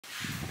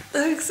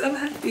Thanks. I'm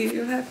happy.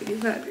 I'm happy.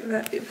 I'm happy. I'm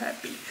happy. I'm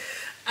happy.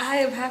 I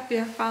am happy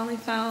I finally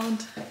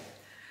found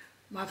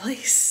my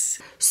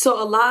place.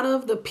 So a lot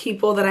of the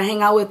people that I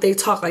hang out with, they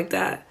talk like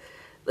that.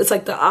 It's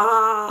like the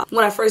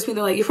when I first meet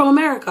them, like, you're from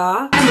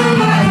America.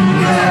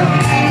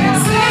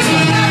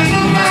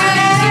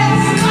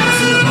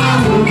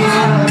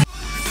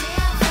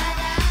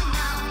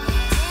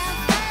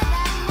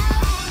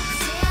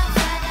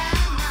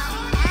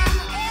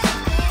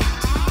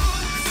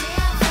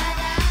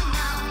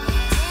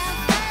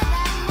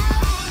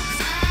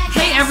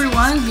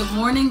 Everyone, good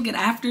morning, good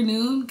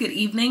afternoon, good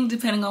evening,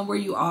 depending on where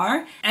you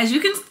are. As you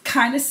can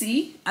kind of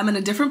see, I'm in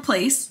a different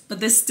place, but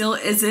this still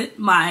isn't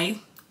my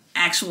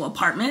actual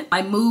apartment.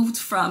 I moved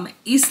from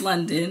East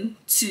London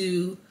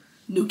to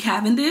New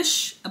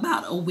Cavendish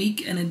about a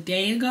week and a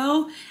day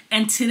ago,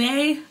 and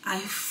today I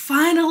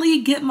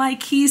finally get my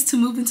keys to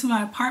move into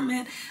my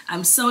apartment.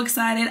 I'm so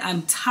excited.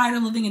 I'm tired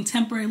of living in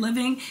temporary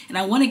living, and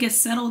I want to get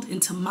settled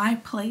into my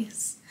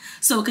place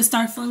so it can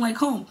start feeling like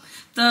home.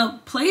 The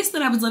place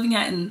that I was living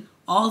at in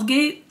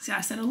Aldgate, see, I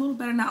said a little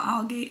better now,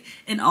 Aldgate.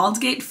 In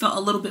Aldgate felt a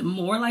little bit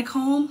more like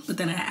home, but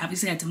then I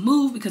obviously had to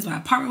move because my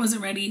apartment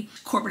wasn't ready.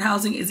 Corporate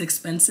housing is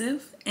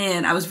expensive,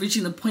 and I was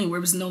reaching the point where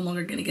it was no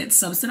longer going to get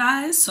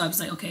subsidized. So I was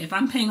like, okay, if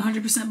I'm paying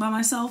 100% by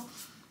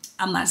myself,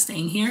 I'm not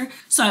staying here.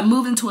 So I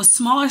moved into a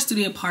smaller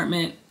studio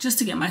apartment just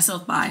to get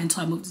myself by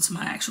until I moved into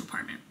my actual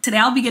apartment. Today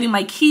I'll be getting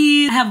my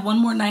keys. I have one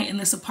more night in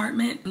this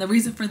apartment, and the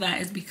reason for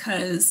that is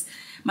because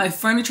my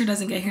furniture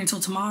doesn't get here until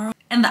tomorrow.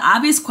 And the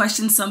obvious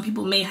question some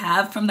people may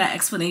have from that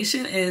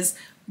explanation is,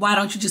 why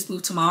don't you just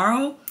move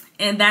tomorrow?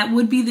 And that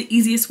would be the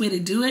easiest way to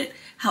do it.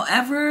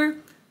 However,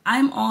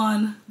 I'm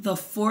on the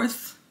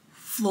 4th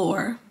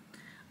floor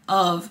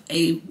of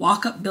a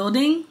walk-up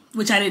building,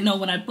 which I didn't know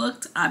when I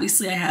booked.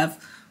 Obviously, I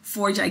have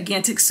 4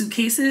 gigantic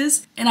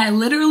suitcases, and I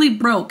literally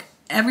broke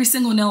every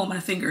single nail on my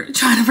finger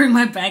trying to bring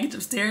my baggage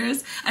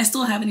upstairs. I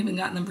still haven't even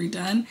gotten them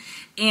redone.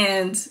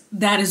 And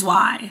that is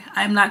why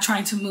I'm not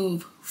trying to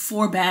move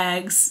 4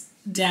 bags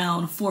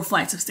down 4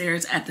 flights of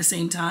stairs at the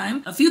same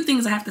time. A few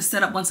things I have to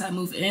set up once I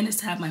move in is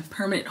to have my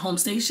permanent home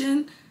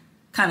station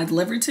kind of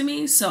delivered to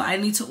me. So I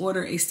need to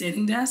order a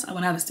standing desk. I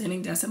want to have a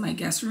standing desk in my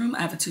guest room.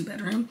 I have a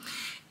 2-bedroom,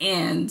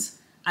 and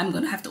I'm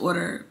going to have to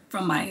order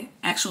from my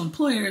actual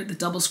employer the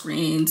double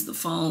screens, the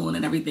phone,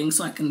 and everything,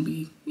 so I can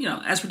be, you know,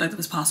 as productive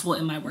as possible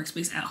in my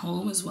workspace at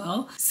home as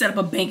well. Set up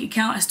a bank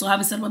account. I still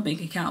haven't set up a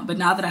bank account, but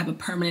now that I have a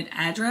permanent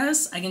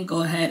address, I can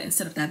go ahead and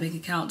set up that bank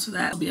account so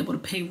that I'll be able to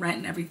pay rent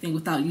and everything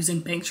without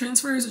using bank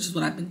transfers, which is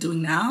what I've been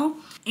doing now.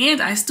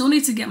 And I still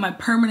need to get my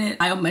permanent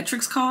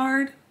biometrics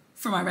card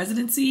for my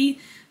residency.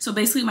 So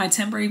basically my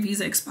temporary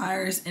visa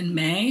expires in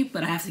May,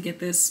 but I have to get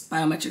this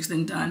biometrics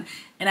thing done.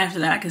 And after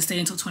that, I can stay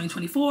until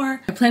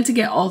 2024. I plan to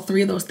get all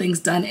 3 of those things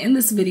done in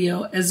this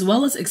video, as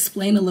well as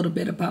explain a little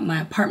bit about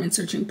my apartment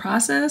searching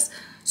process.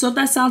 So if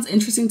that sounds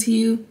interesting to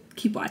you,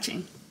 keep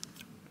watching.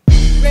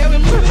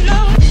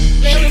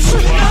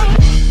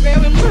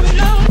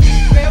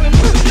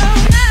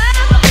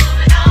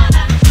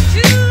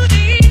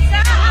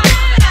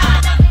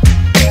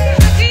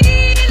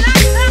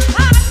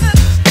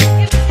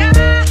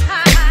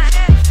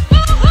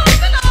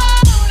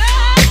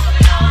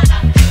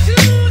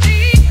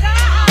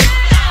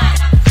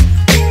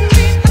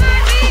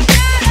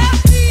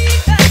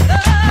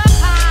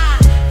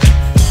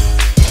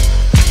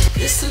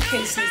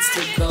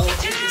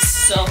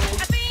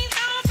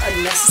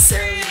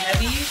 Unnecessarily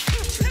heavy.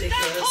 It's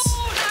ridiculous.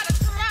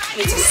 I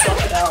need to swap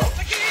it out.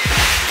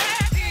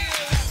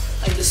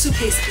 Like, the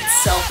suitcase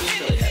itself is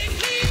really heavy.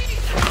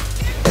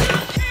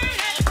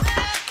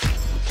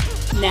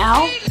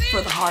 Now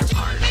for the hard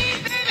part.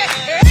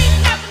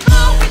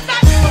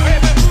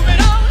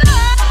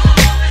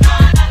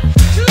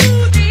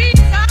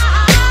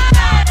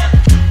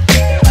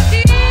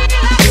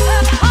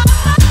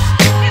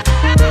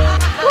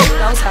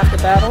 That was half the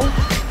battle.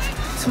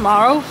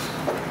 Tomorrow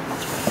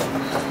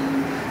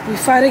we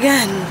fight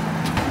again.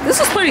 This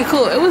was pretty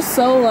cool. It was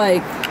so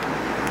like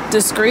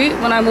discreet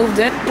when I moved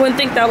in. Wouldn't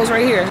think that was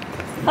right here.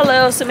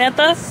 Hello,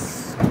 Samantha.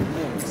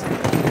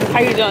 How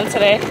are you doing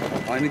today?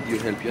 I need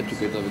your help here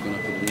together. We're gonna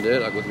put it in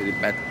there. I got the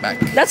back.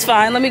 That's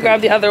fine. Let me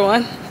grab the other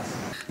one.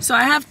 So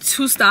I have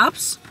 2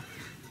 stops,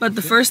 but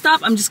the first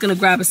stop I'm just gonna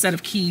grab a set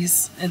of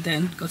keys and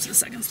then go to the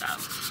second stop.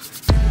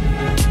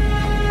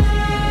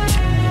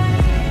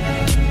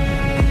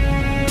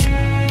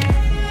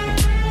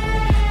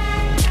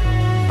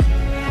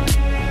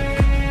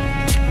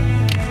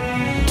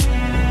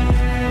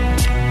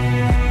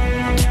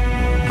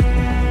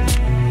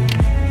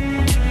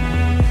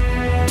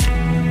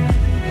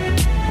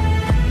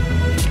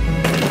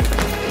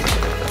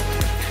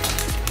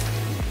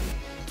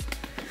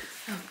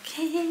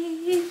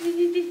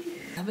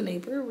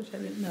 Which I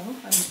didn't know,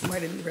 I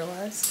didn't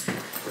realize,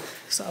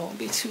 so I won't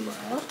be too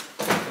loud.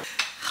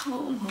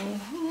 Home, home,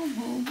 home,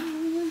 home,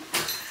 home.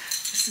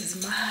 This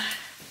is my,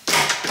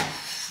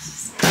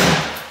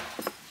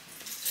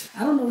 I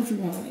don't know what you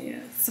want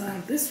yet. So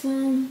this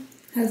room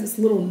has this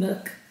little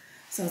nook.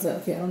 So I was like,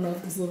 okay, I don't know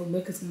if this little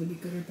nook is gonna be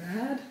good or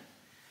bad.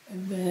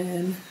 And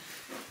then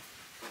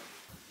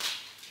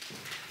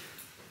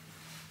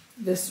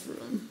this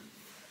room,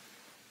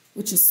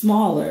 which is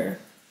smaller,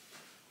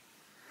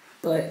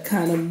 but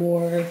kind of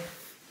more,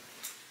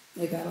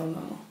 like, I don't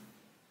know.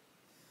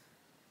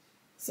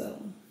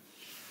 So,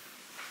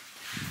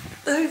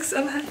 thanks,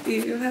 I'm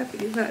happy, I'm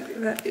happy, I'm happy,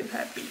 I'm happy, I'm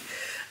happy.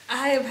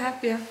 I am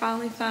happy I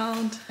finally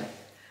found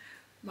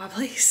my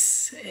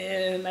place,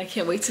 and I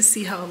can't wait to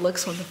see how it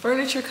looks when the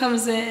furniture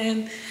comes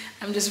in.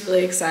 I'm just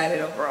really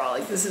excited overall.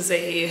 Like, this is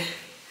a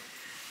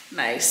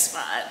nice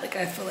spot. Like,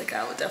 I feel like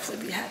I would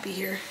definitely be happy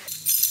here.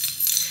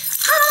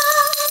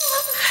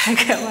 I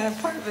got my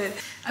apartment.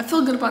 I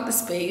feel good about the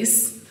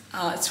space.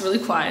 It's really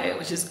quiet,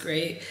 which is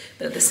great,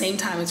 but at the same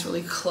time, it's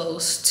really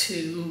close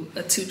to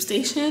a tube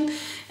station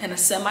and a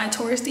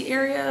semi-touristy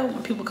area.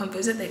 When people come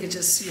visit, they could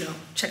just, you know,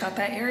 check out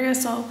that area.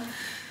 So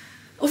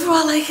overall,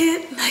 I like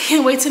it. I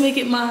can't wait to make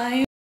it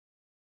mine.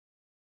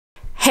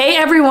 Hey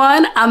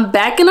everyone, I'm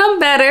back and I'm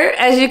better.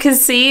 As you can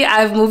see,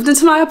 I've moved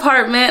into my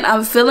apartment.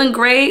 I'm feeling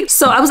great.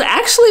 So I was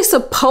actually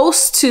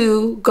supposed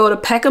to go to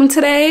Peckham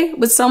today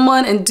with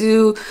someone and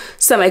do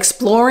some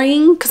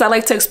exploring because I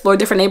like to explore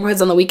different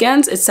neighborhoods on the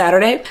weekends. It's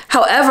Saturday.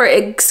 However,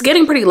 it's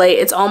getting pretty late.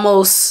 It's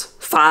almost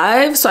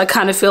 5, so I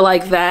kind of feel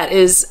like that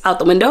is out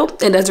the window.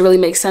 It doesn't really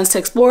make sense to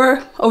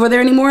explore over there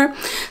anymore.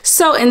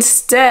 So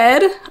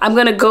instead, I'm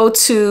gonna go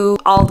to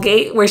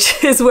Aldgate,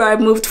 which is where I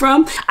moved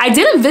from. I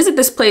didn't visit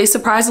this place,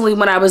 surprisingly,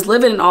 when I was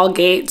living in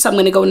Aldgate, so I'm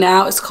gonna go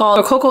now. It's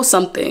called Coco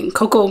something.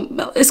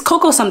 It's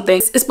Coco something.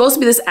 It's supposed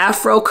to be this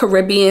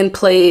Afro-Caribbean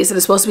place, and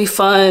it's supposed to be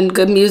fun,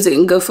 good music,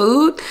 and good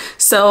food.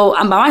 So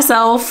I'm by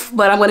myself,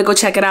 but I'm gonna go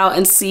check it out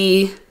and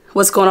see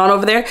what's going on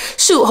over there.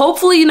 Shoot,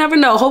 hopefully, you never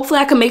know. Hopefully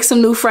I can make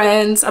some new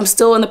friends. I'm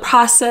still in the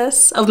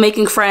process of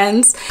making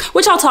friends,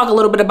 which I'll talk a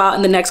little bit about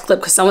in the next clip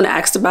because someone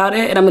asked about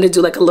it, and I'm gonna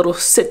do like a little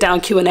sit down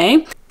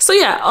Q&A. So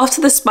yeah, off to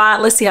the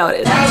spot. Let's see how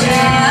it is.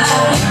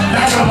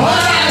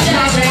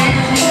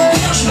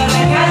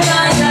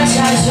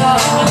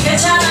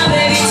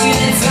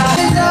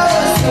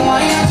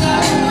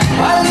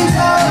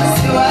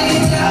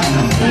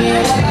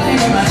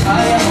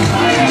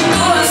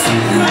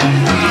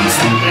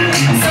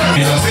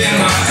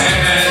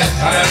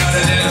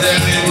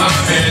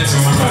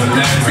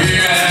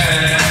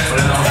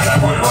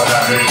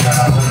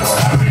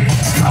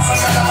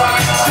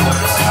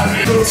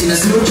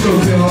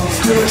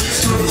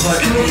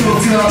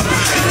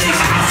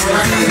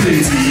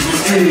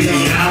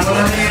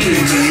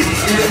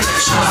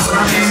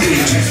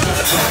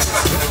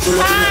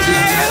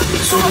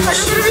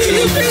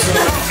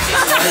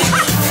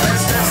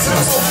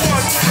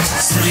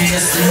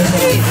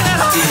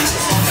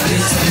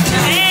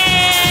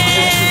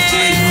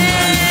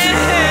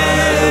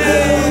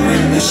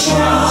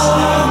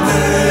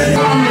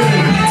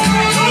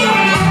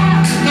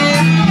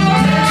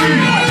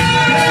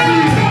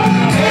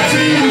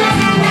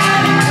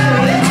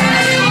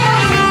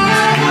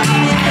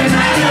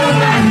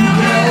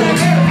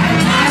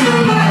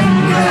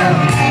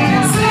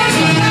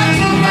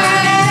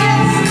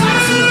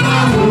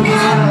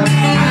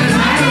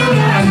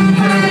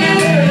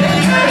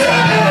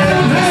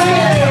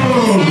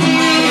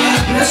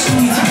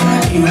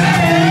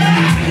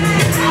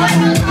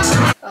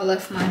 I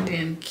left my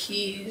damn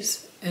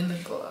keys in the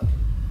glove.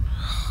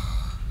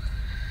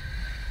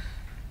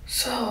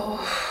 So,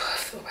 I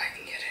feel like I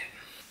can get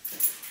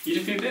it. You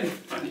just moved in,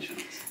 by any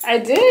chance? I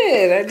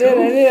did.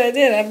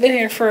 I've been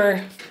here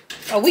for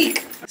a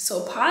week.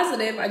 So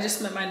positive, I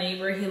just met my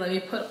neighbor. He let me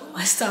put all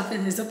my stuff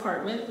in his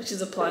apartment, which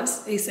is a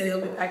plus. He said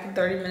he'll be back in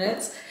 30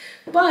 minutes.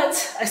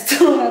 But I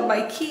still don't have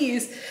my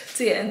keys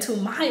to get into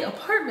my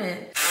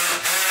apartment.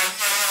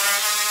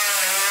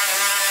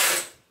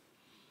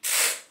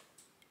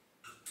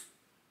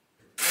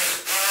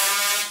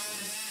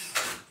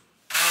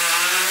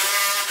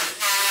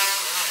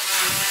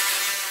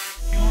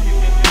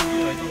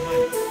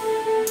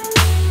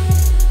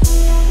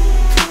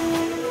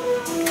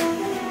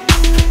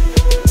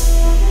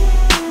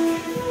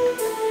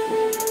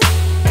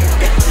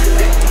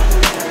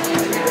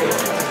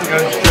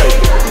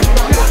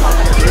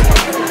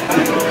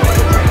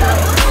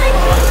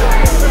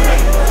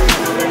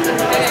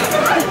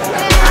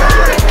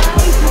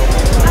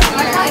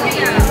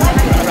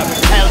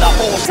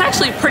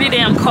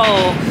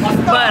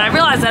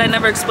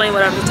 Explain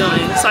what I was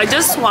doing. So I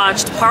just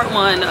watched part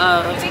 1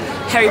 of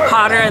Harry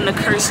Potter and the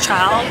Cursed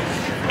Child,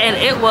 and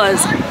it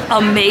was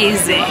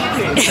amazing.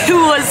 It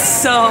was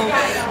so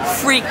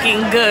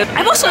freaking good.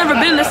 I've also never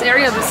been in this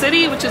area of the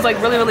city, which is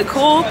like really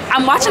cool.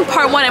 I'm watching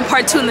part 1 and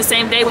part 2 in the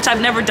same day, which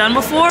I've never done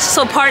before.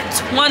 So part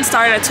 1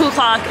 started at 2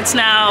 o'clock. It's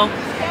now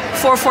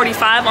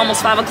 4:45,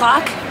 almost 5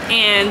 o'clock,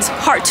 and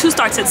part 2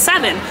 starts at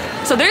 7.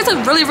 So there's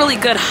a really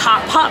good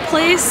hot pot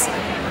place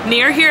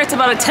near here. It's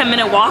about a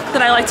 10-minute walk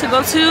that I like to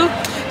go to.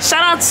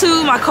 Shout out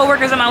to my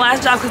coworkers at my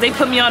last job because they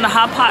put me on the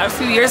hot pot a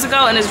few years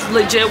ago, and it's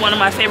legit one of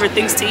my favorite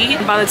things to eat.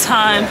 By the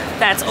time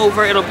that's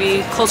over, it'll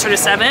be closer to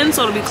 7,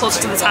 so it'll be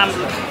closer to the time of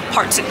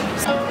part 2.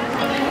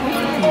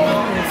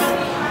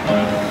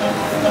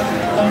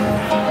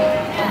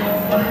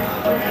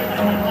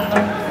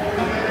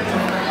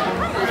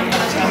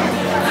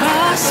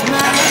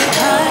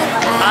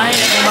 I I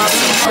am about to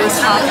piss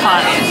hot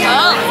potty.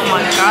 Oh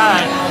my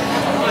god.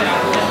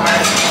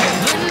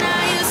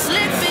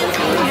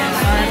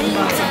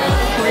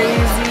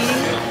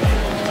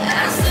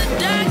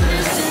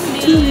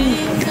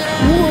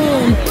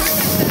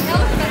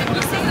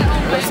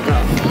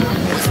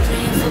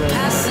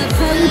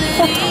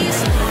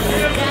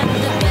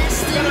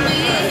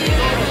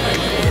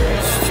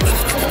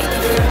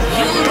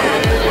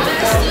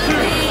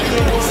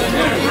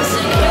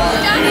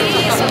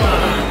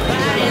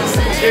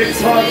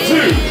 It's part 2.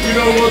 You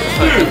know what to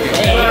do.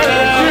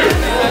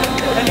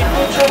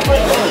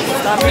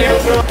 Stop here.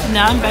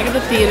 Now I'm back at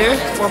the theater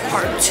for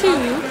part 2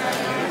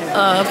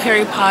 of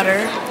Harry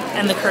Potter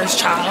and the Cursed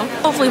Child.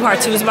 Hopefully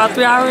part 2 is about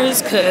 3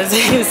 hours because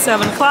it's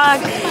 7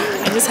 o'clock.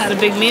 I just had a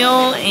big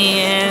meal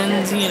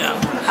and you know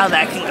how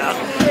that can go.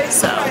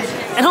 So,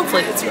 and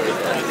hopefully it's really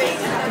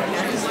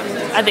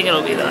good. I think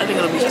it'll be though. I think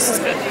it'll be just as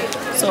good.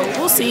 So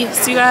we'll see.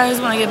 See you guys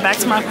when I get back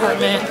to my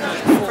apartment.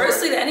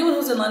 Firstly, to anyone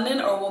who's in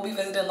London or will be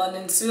visiting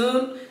London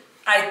soon,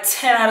 I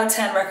 10 out of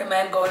 10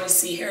 recommend going to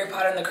see Harry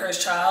Potter and the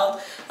Cursed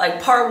Child.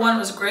 Like part 1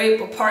 was great,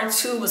 but part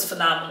 2 was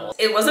phenomenal.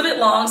 It was a bit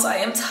long, so I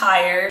am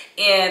tired.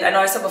 And I know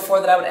I said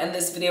before that I would end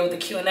this video with a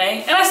Q&A,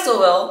 and I still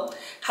will.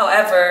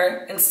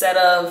 However, instead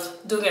of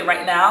doing it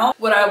right now,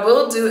 what I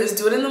will do is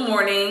do it in the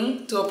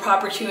morning, do a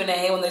proper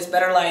Q&A when there's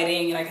better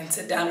lighting and I can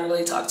sit down and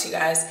really talk to you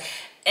guys.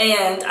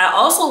 And I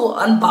also will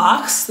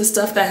unbox the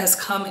stuff that has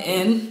come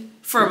in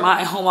for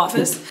my home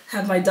office. I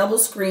have my double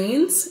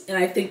screens, and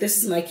I think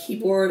this is my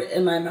keyboard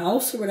and my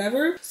mouse or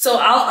whatever. So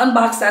I'll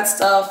unbox that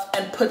stuff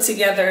and put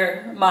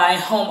together my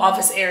home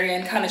office area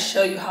and kind of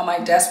show you how my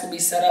desk will be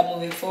set up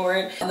moving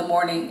forward in the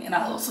morning. And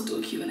I'll also do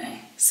a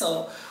Q&A.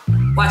 So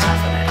watch out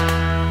for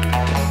that.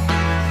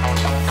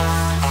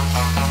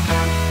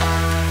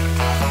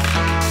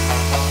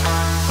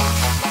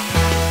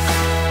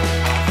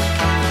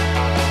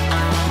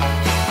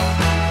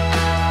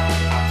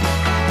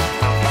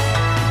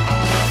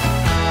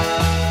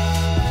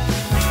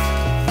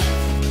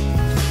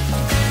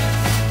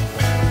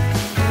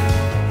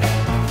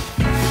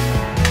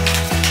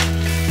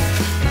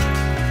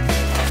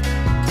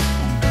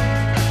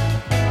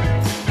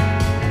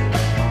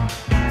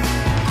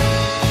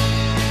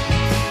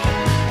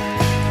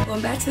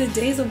 To the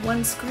days of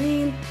one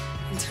screen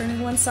and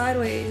turning one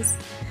sideways.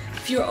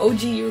 If you're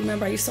OG, you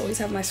remember I used to always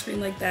have my screen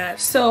like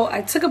that. So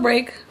I took a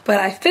break, but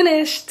I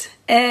finished,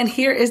 and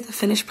here is the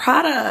finished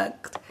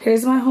product.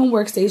 Here's my home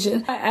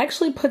workstation. I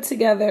actually put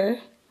together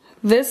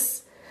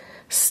this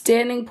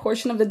standing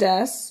portion of the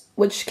desk,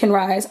 which can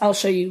rise. I'll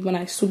show you when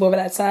I swoop over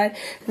that side.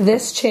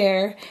 This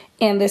chair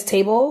and this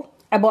table.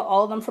 I bought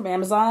all of them from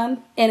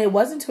Amazon, and it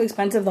wasn't too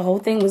expensive. The whole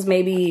thing was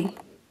maybe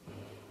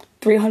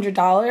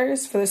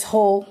 $300 for this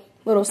whole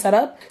little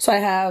setup. So I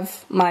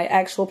have my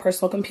actual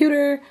personal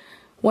computer,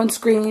 one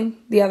screen,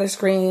 the other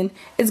screen.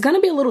 It's gonna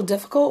be a little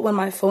difficult when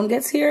my phone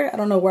gets here. I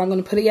don't know where I'm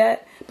gonna put it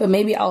yet, but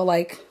maybe I'll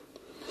like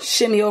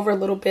shimmy over a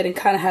little bit and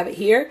kind of have it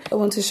here. I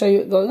want to show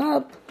you it going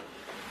up.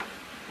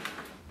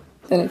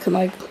 Then it can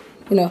like,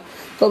 you know,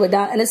 go a bit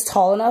down, and it's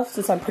tall enough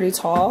since I'm pretty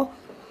tall.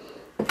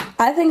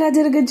 I think I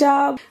did a good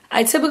job.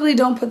 I typically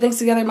don't put things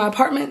together in my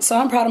apartment, so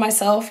I'm proud of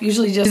myself.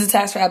 Usually just use a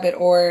TaskRabbit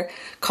or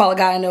call a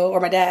guy I know, or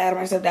my dad or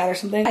my stepdad or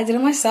something. I did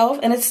it myself,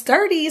 and it's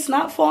sturdy. It's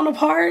not falling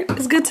apart.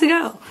 It's good to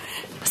go.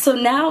 So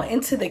now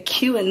into the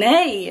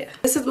Q&A.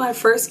 This is my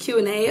first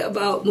Q&A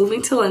about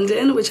moving to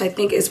London, which I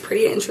think is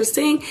pretty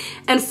interesting.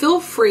 And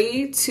feel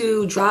free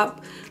to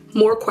drop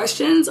more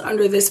questions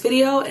under this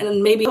video,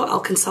 and maybe I'll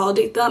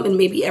consolidate them, and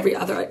maybe every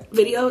other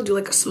video do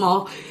like a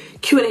small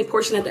Q&A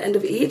portion at the end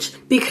of each,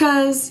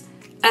 because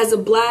as a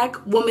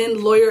Black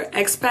woman lawyer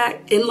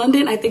expat in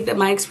London, I think that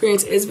my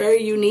experience is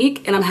very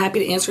unique, and I'm happy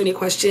to answer any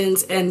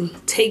questions and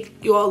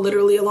take you all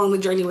literally along the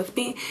journey with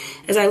me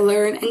as I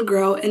learn and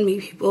grow and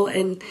meet people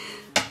and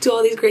do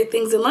all these great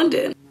things in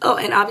London. Oh,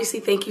 and obviously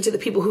thank you to the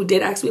people who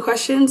did ask me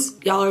questions.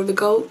 Y'all are the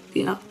GOAT,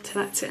 you know,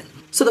 10 out of 10.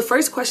 So the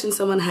first question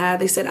someone had,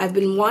 they said, I've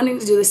been wanting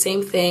to do the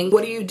same thing.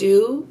 What do you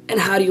do and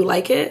how do you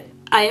like it?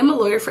 I am a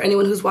lawyer for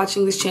anyone who's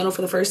watching this channel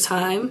for the first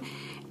time.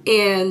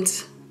 And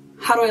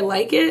how do I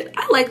like it?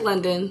 I like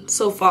London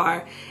so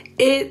far.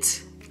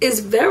 It is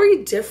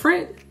very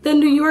different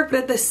than New York, but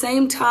at the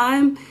same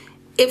time,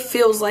 it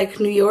feels like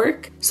New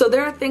York. So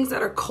there are things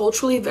that are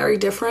culturally very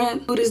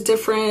different. Food is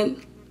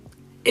different.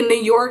 In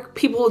New York,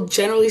 people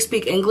generally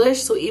speak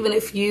English. So even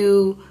if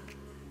you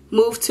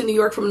move to New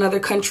York from another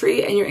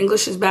country and your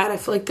English is bad, I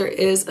feel like there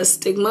is a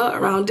stigma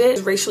around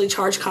it. Racially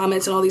charged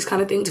comments and all these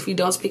kind of things if you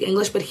don't speak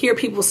English. But here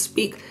people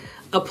speak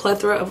a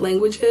plethora of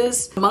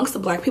languages. Amongst the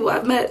Black people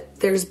I've met,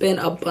 there's been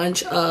a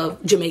bunch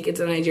of Jamaicans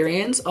and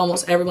Nigerians.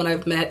 Almost everyone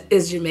I've met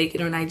is Jamaican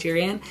or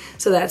Nigerian.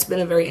 So that's been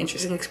a very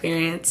interesting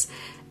experience.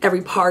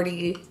 Every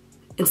party,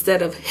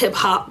 instead of hip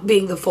hop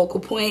being the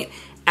focal point,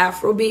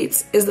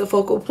 Afrobeats is the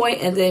focal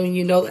point, and then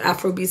you know the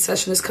Afrobeat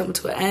session is coming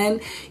to an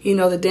end. You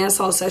know the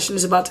dancehall session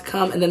is about to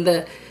come, and then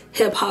the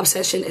hip hop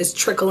session is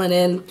trickling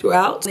in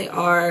throughout. They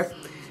are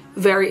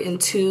very in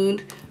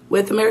tune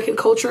with American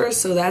culture,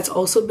 so that's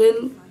also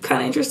been kind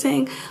of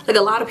interesting. Like,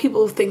 a lot of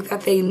people think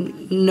that they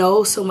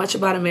know so much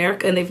about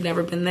America and they've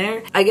never been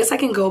there. I guess I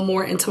can go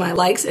more into my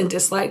likes and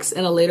dislikes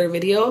in a later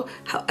video.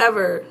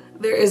 However,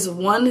 there is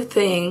one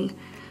thing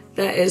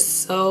that is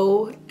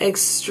so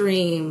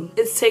extreme.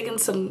 It's taken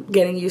some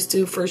getting used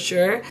to for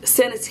sure.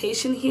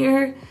 Sanitation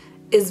here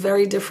is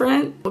very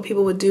different. What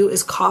people would do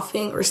is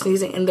coughing or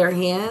sneezing in their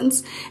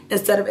hands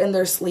instead of in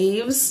their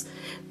sleeves.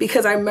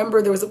 Because I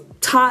remember there was a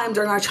time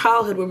during our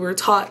childhood when we were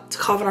taught to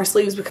cough in our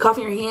sleeves, because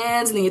coughing your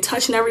hands and then you're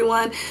touching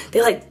everyone.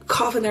 They like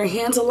cough in their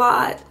hands a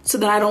lot. So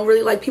then I don't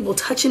really like people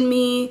touching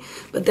me.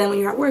 But then when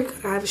you're at work,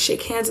 I have to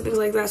shake hands and things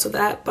like that. So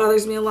that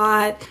bothers me a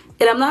lot.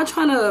 And I'm not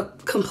trying to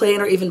complain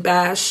or even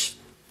bash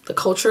the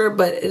culture,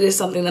 but it is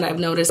something that I've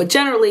noticed. But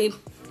generally,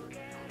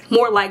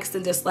 more likes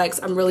than dislikes.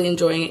 I'm really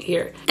enjoying it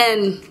here.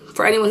 And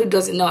for anyone who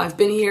doesn't know, I've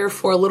been here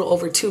for a little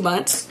over 2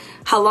 months.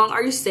 How long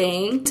are you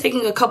staying?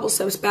 Taking a couple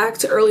steps back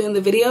to early in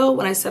the video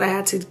when I said I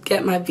had to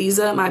get my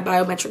visa, my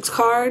biometrics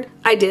card.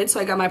 I did, so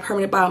I got my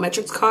permanent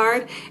biometrics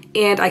card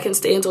and I can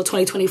stay until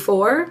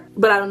 2024,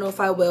 but I don't know if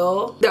I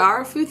will. There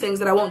are a few things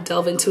that I won't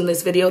delve into in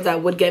this video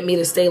that would get me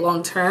to stay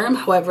long term.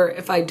 However,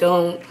 if I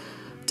don't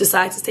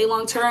decide to stay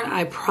long term,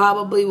 I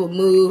probably will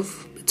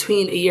move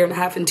between 1.5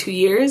 years and 2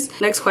 years.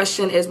 Next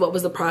question is, what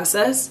was the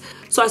process?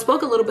 So I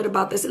spoke a little bit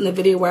about this in the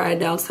video where I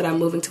announced that I'm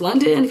moving to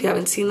London. If you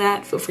haven't seen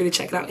that, feel free to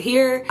check it out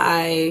here.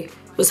 I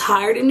was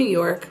hired in New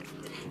York.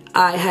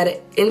 I had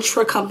an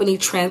intra-company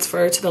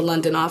transfer to the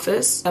London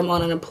office. I'm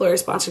on an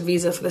employer-sponsored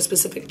visa for the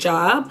specific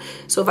job.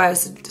 So if I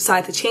was to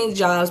decide to change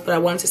jobs, but I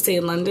wanted to stay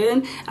in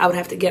London, I would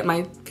have to get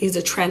my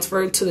visa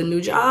transferred to the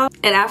new job.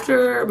 And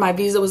after my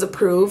visa was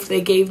approved, they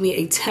gave me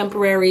a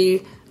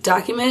temporary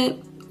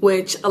document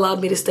which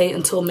allowed me to stay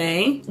until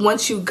May.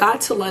 Once you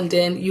got to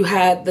London, you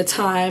had the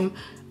time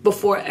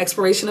before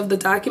expiration of the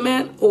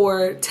document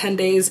or 10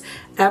 days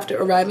after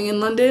arriving in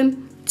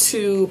London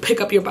to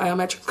pick up your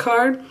biometric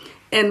card.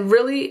 And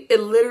really, it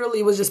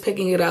literally was just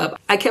picking it up.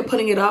 I kept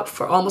putting it up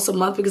for almost a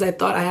month because I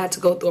thought I had to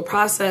go through a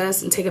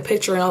process and take a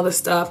picture and all this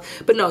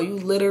stuff. But no, you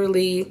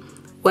literally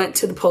went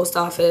to the post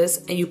office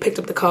and you picked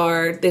up the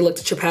card. They looked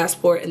at your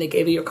passport and they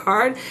gave you your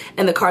card.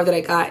 And the card that I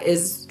got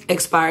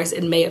expires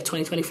in May of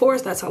 2024.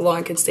 So that's how long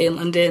I can stay in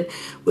London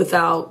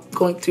without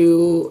going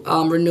through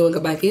renewing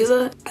of my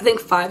visa. I think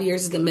 5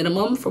 years is the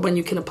minimum for when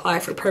you can apply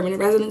for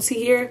permanent residency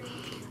here.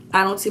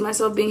 I don't see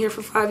myself being here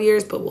for 5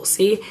 years, but we'll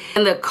see.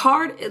 And the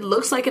card, it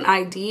looks like an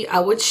ID. I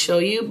would show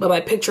you, but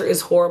my picture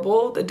is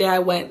horrible. The day I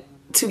went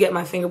to get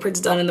my fingerprints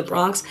done in the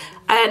Bronx,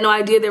 I had no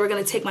idea they were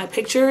gonna take my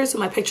picture, so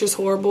my picture's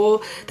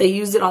horrible. They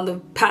used it on the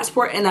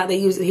passport and now they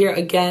use it here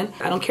again.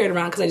 I don't carry it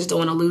around because I just don't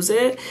wanna lose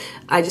it.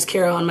 I just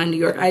carry on my New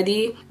York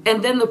ID.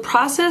 And then the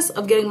process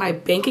of getting my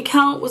bank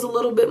account was a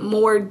little bit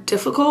more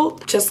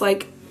difficult. Just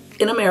like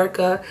in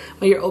America,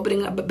 when you're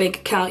opening up a bank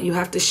account, you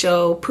have to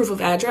show proof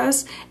of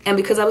address. And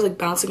because I was like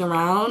bouncing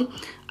around,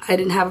 I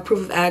didn't have a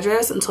proof of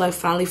address until I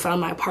finally found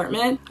my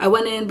apartment. I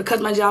went in, because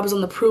my job was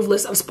on the approved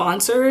list of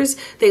sponsors,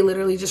 they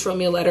literally just wrote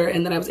me a letter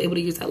and then I was able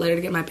to use that letter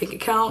to get my bank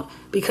account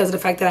because of the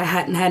fact that I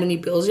hadn't had any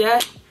bills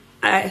yet.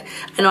 I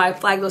know I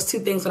flagged those two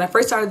things when I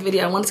first started the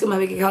video. I wanted to get my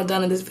bank account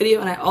done in this video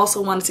and I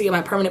also wanted to get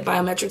my permanent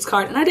biometrics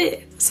card, and I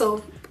did.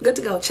 So good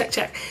to go, check,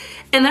 check.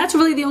 And that's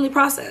really the only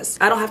process.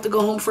 I don't have to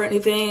go home for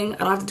anything. I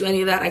don't have to do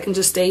any of that. I can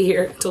just stay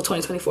here until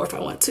 2024 if I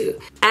want to.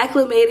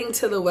 Acclimating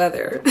to the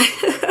weather.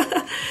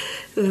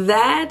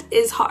 That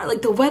is hard.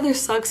 Like, the weather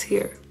sucks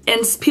here.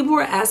 And people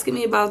were asking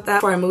me about that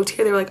before I moved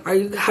here. They were like, how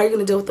are you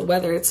gonna deal with the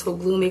weather? It's so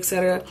gloomy,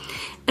 etc.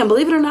 And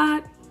believe it or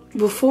not,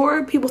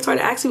 before people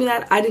started asking me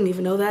that, I didn't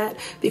even know that,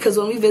 because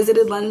when we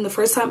visited London the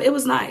first time, it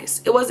was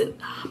nice. It wasn't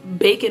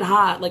baking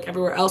hot like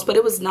everywhere else, but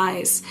it was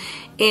nice.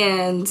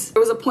 And there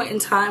was a point in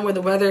time where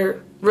the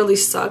weather really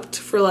sucked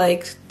for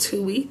like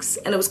 2 weeks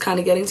and it was kind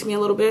of getting to me a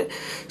little bit.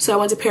 So I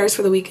went to Paris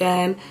for the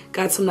weekend,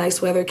 got some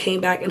nice weather, came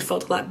back and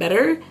felt a lot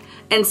better.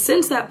 And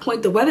since that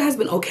point, the weather has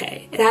been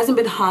okay. It hasn't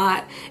been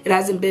hot, it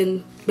hasn't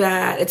been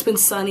bad, it's been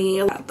sunny.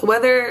 The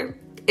weather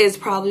is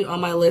probably on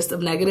my list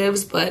of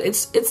negatives, but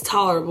it's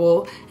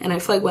tolerable. And I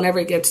feel like whenever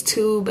it gets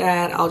too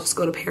bad, I'll just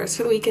go to Paris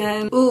for the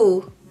weekend.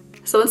 Ooh,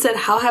 someone said,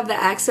 how have the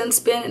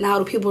accents been and how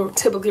do people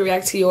typically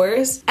react to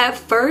yours? At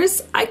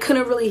first, I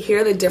couldn't really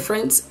hear the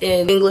difference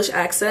in English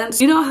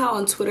accents. You know how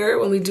on Twitter,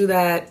 when we do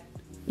that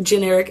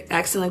generic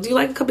accent, like, do you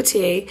like a cup of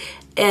tea?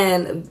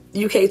 And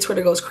UK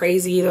Twitter goes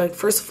crazy. They're like,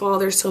 first of all,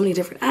 there's so many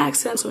different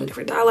accents, so many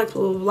different dialects,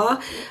 blah, blah,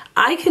 blah.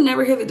 I can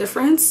never hear the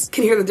difference.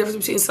 Can hear the difference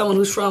between someone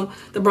who's from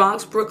the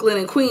Bronx, Brooklyn,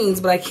 and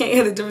Queens, but I can't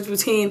hear the difference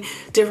between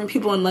different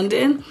people in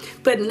London.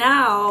 But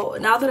now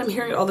that I'm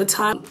hearing it all the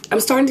time,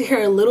 I'm starting to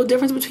hear a little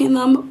difference between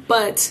them,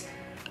 but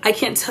I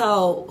can't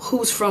tell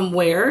who's from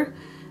where.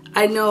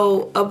 I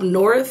know up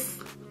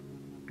north,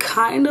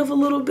 kind of a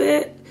little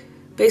bit,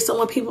 based on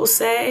what people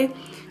say,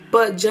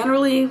 but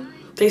generally,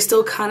 they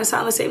still kind of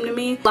sound the same to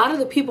me. A lot of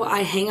the people I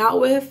hang out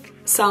with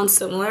sound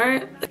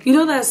similar. You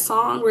know that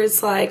song where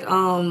it's like,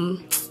 how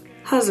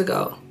does it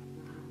go?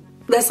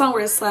 That song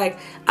where it's like,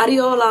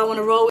 Adiola, I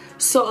wanna roll.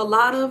 So a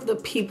lot of the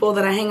people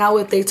that I hang out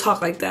with, they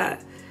talk like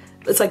that.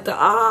 It's like the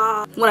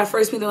ah. When I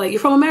first meet them, like, you're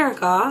from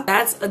America.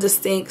 That's a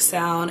distinct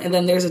sound. And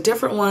then there's a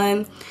different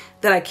one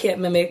that I can't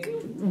mimic,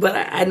 but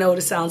I know what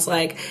it sounds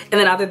like. And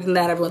then other than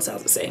that, everyone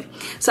sounds the same.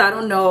 So I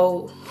don't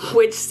know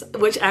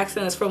which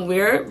accent is from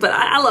where, but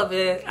I love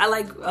it. I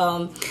like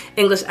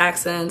English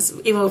accents.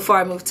 Even before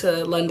I moved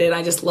to London,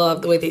 I just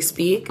love the way they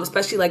speak,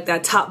 especially like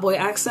that top boy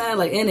accent,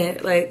 like in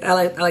it. Like I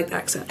like the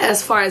accent.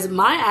 As far as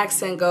my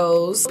accent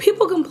goes,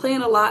 people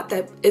complain a lot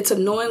that it's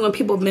annoying when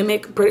people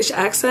mimic British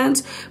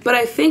accents, but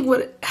I think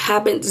what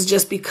happens is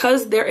just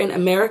because they're in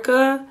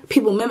America,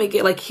 people mimic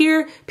it. Like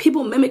here,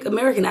 people mimic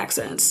American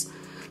accents.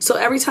 So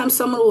every time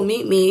someone will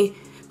meet me,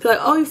 be like,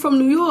 oh, you're from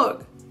New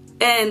York.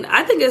 And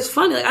I think it's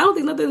funny. Like, I don't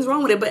think nothing's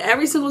wrong with it. But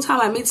every single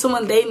time I meet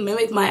someone, they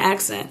mimic my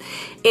accent.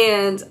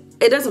 And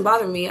it doesn't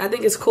bother me. I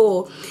think it's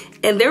cool.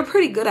 And they're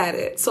pretty good at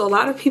it. So a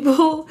lot of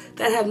people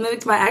that have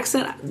mimicked my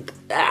accent,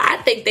 I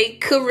think they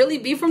could really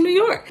be from New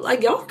York.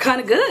 Like, y'all are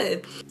kind of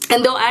good.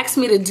 And they'll ask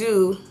me to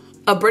do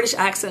a British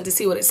accent to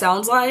see what it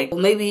sounds like.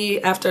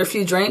 Maybe after a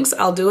few drinks,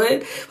 I'll do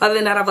it. Other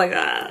than that, I'm like,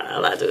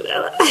 I'm not doing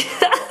that.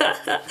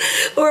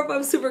 Or if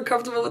I'm super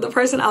comfortable with the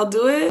person, I'll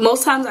do it.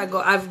 Most times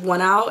I've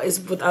went out is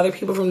with other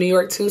people from New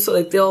York too, so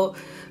like they'll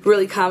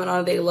really comment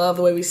on it. They love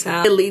the way we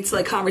sound. It leads to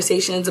like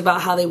conversations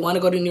about how they want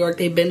to go to New York.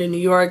 They've been to New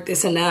York,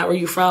 this and that, where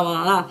you from,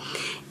 blah, blah, blah.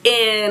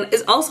 And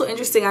it's also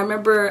interesting. I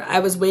remember I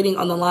was waiting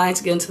on the line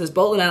to get into this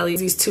bowling alley.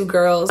 These two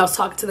girls, I was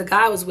talking to the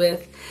guy I was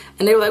with,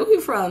 and they were like, where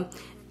you from?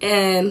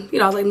 And, you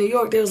know, I was like, New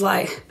York. They was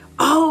like,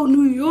 oh,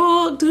 New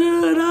York,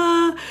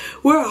 da-da-da.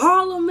 Where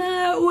Harlem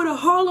at? Where the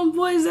Harlem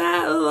boys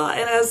at?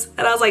 And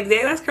I was like,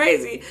 damn, that's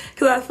crazy.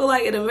 Because I feel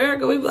like in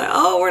America, we'd be like,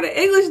 oh, where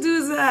the English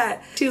dudes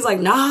at? She was like,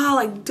 nah,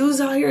 like, dudes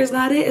out here is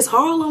not it. It's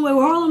Harlem, where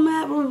Harlem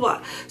at, blah, blah,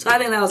 blah. So I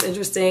think that was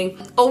interesting.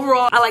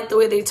 Overall, I like the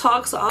way they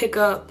talk, so I'll pick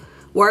up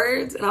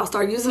words and I'll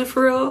start using it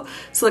for real.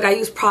 So like I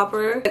use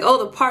proper, like, oh,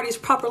 the party's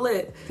proper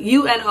lit.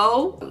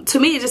 U-N-O. To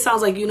me, it just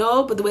sounds like you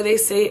know, but the way they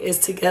say it is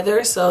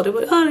together. So they're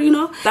like, oh, you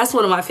know. That's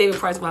one of my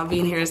favorite parts about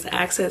being here is the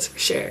accents for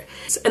sure.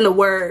 And the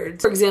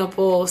words. For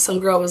example, some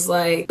girl was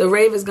like, the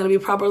rave is gonna be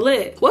proper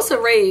lit. What's a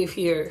rave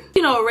here?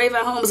 You know, a rave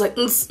at home is like,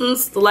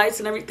 the lights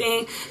and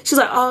everything. She's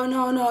like, oh,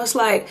 no, it's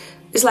like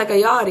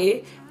a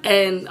yachty.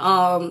 And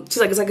she's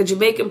like, it's like a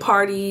Jamaican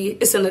party.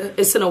 It's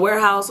in a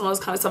warehouse and all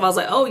this kind of stuff. I was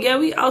like, oh yeah,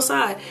 we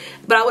outside.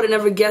 But I would have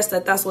never guessed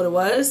that that's what it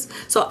was.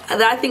 So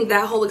I think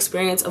that whole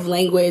experience of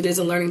languages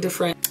and learning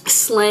different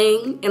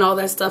slang and all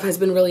that stuff has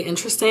been really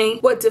interesting.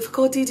 What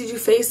difficulty did you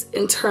face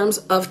in terms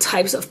of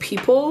types of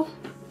people?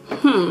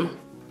 I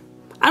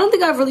don't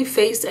think I've really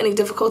faced any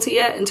difficulty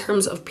yet in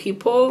terms of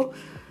people.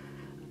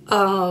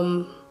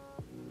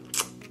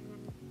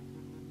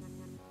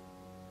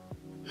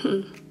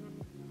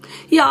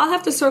 Yeah, I'll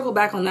have to circle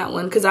back on that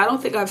one because I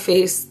don't think I've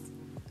faced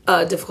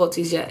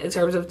difficulties yet in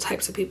terms of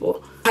types of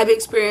people. Have you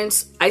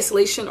experienced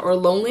isolation or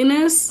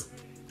loneliness?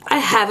 I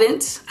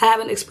haven't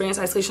experienced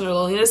isolation or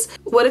loneliness.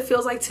 What it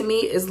feels like to me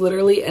is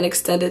literally an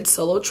extended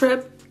solo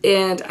trip.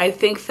 And I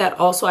think that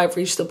also I've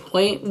reached the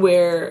point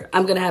where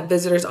I'm gonna have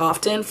visitors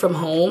often from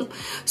home.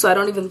 So I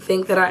don't even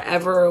think that I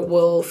ever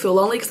will feel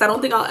lonely because I don't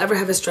think I'll ever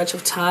have a stretch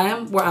of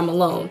time where I'm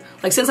alone.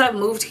 Like since I've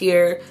moved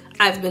here,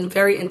 I've been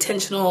very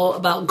intentional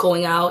about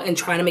going out and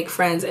trying to make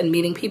friends and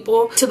meeting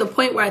people to the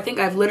point where I think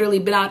I've literally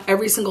been out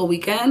every single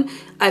weekend.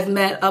 I've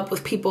met up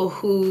with people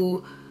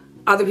who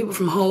other people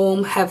from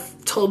home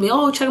have told me,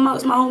 oh, check them out,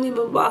 it's my homie,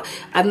 blah, blah, blah.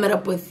 I've met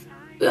up with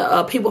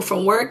people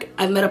from work.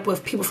 I've met up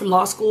with people from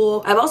law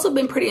school. I've also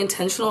been pretty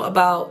intentional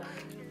about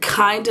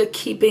kind of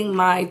keeping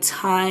my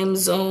time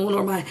zone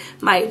or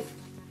my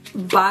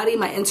body,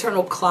 my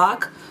internal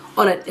clock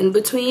on an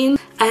in-between.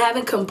 I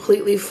haven't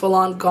completely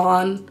full-on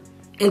gone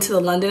into the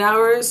London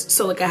hours.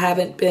 So like I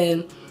haven't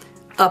been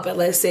up at,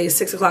 let's say,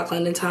 6 o'clock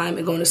London time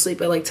and going to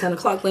sleep at like 10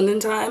 o'clock London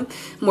time.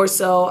 More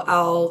so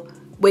I'll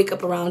wake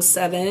up around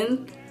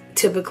 7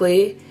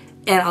 typically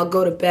and I'll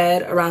go to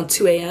bed around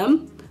 2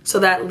 a.m. So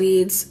that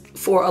leads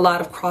for a lot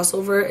of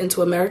crossover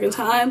into American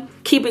time,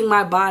 keeping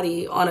my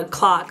body on a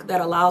clock that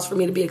allows for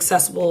me to be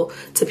accessible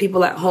to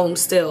people at home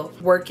still.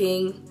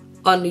 Working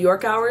on New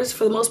York hours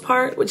for the most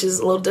part, which is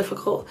a little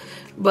difficult,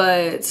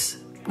 but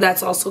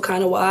that's also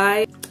kind of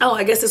why. Oh,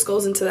 I guess this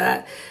goes into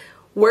that.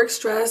 Work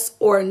stress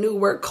or a new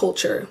work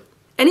culture.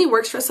 Any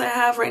work stress I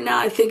have right now,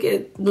 I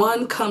think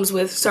one comes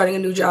with starting a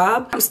new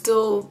job. I'm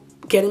still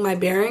getting my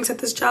bearings at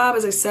this job,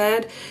 as I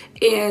said,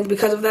 and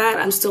because of that,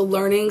 I'm still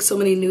learning so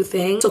many new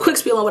things. So quick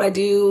spiel on what I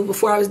do.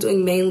 Before I was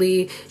doing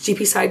mainly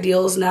GP side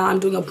deals. Now I'm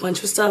doing a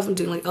bunch of stuff. I'm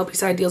doing like LP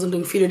side deals, I'm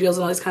doing feeder deals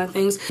and all these kind of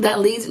things. That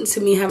leads into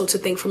me having to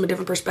think from a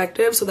different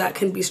perspective, so that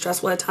can be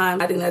stressful at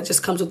times. I think that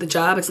just comes with the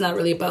job. It's not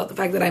really about the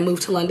fact that I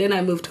moved to London,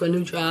 I moved to a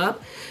new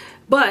job.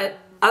 But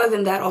other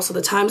than that, also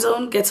the time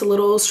zone gets a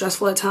little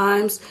stressful at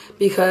times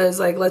because,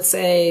 like, let's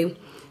say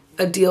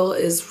a deal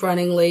is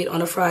running late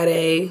on a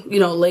Friday, you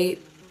know,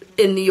 late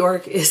in New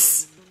York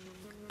is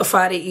a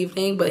Friday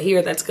evening, but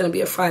here that's going to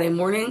be a Friday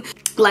morning.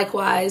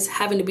 Likewise,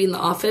 having to be in the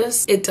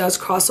office, it does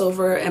cross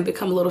over and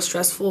become a little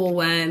stressful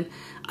when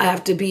I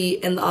have to be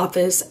in the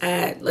office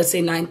at, let's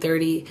say,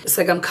 9:30. It's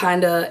like I'm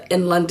kind of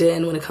in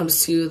London when it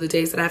comes to the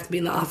days that I have to be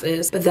in the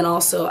office. But then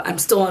also I'm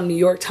still on New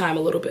York time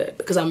a little bit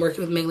because I'm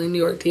working with mainly New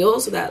York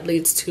deals. So that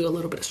leads to a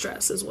little bit of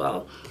stress as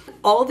well.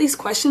 All of these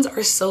questions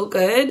are so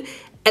good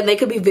and they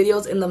could be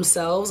videos in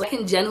themselves. I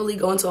can generally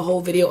go into a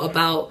whole video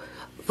about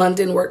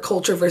London work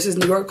culture versus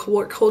New York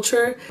work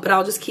culture, but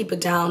I'll just keep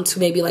it down to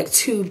maybe like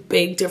 2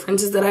 big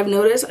differences that I've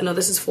noticed. I know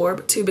this is 4,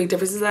 but 2 big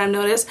differences that I've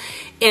noticed.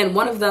 And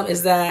one of them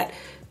is that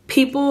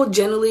people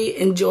generally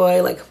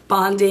enjoy like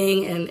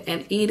bonding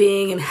and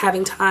eating and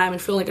having time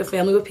and feeling like a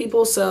family with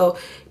people. So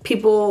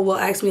people will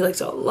ask me like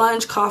to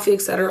lunch, coffee,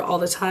 etc. all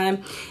the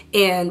time.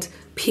 And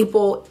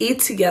people eat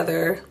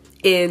together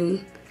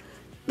in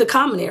the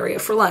common area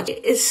for lunch.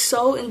 It's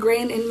so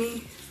ingrained in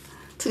me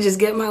to just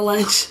get my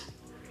lunch,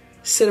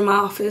 sit in my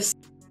office.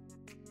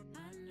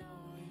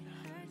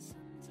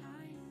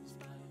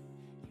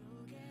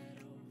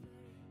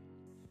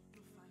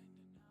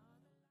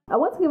 I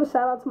want to give a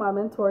shout out to my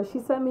mentor. She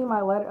sent me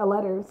a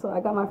letter, so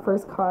I got my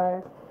first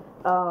car.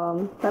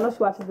 I know she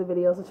watches the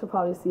videos, so she'll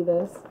probably see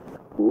this.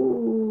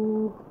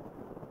 Ooh,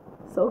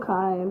 so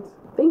kind.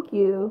 Thank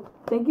you.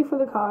 Thank you for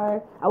the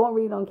car. I won't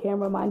read it on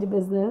camera, mind your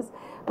business.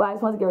 But I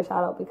just want to give her a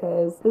shout out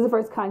because this is the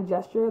first kind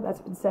gesture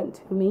that's been sent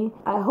to me.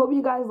 I hope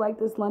you guys like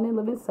this London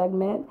Living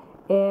segment.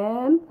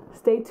 And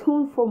stay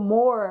tuned for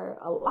more,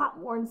 a lot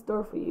more in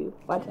store for you.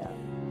 Watch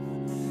out.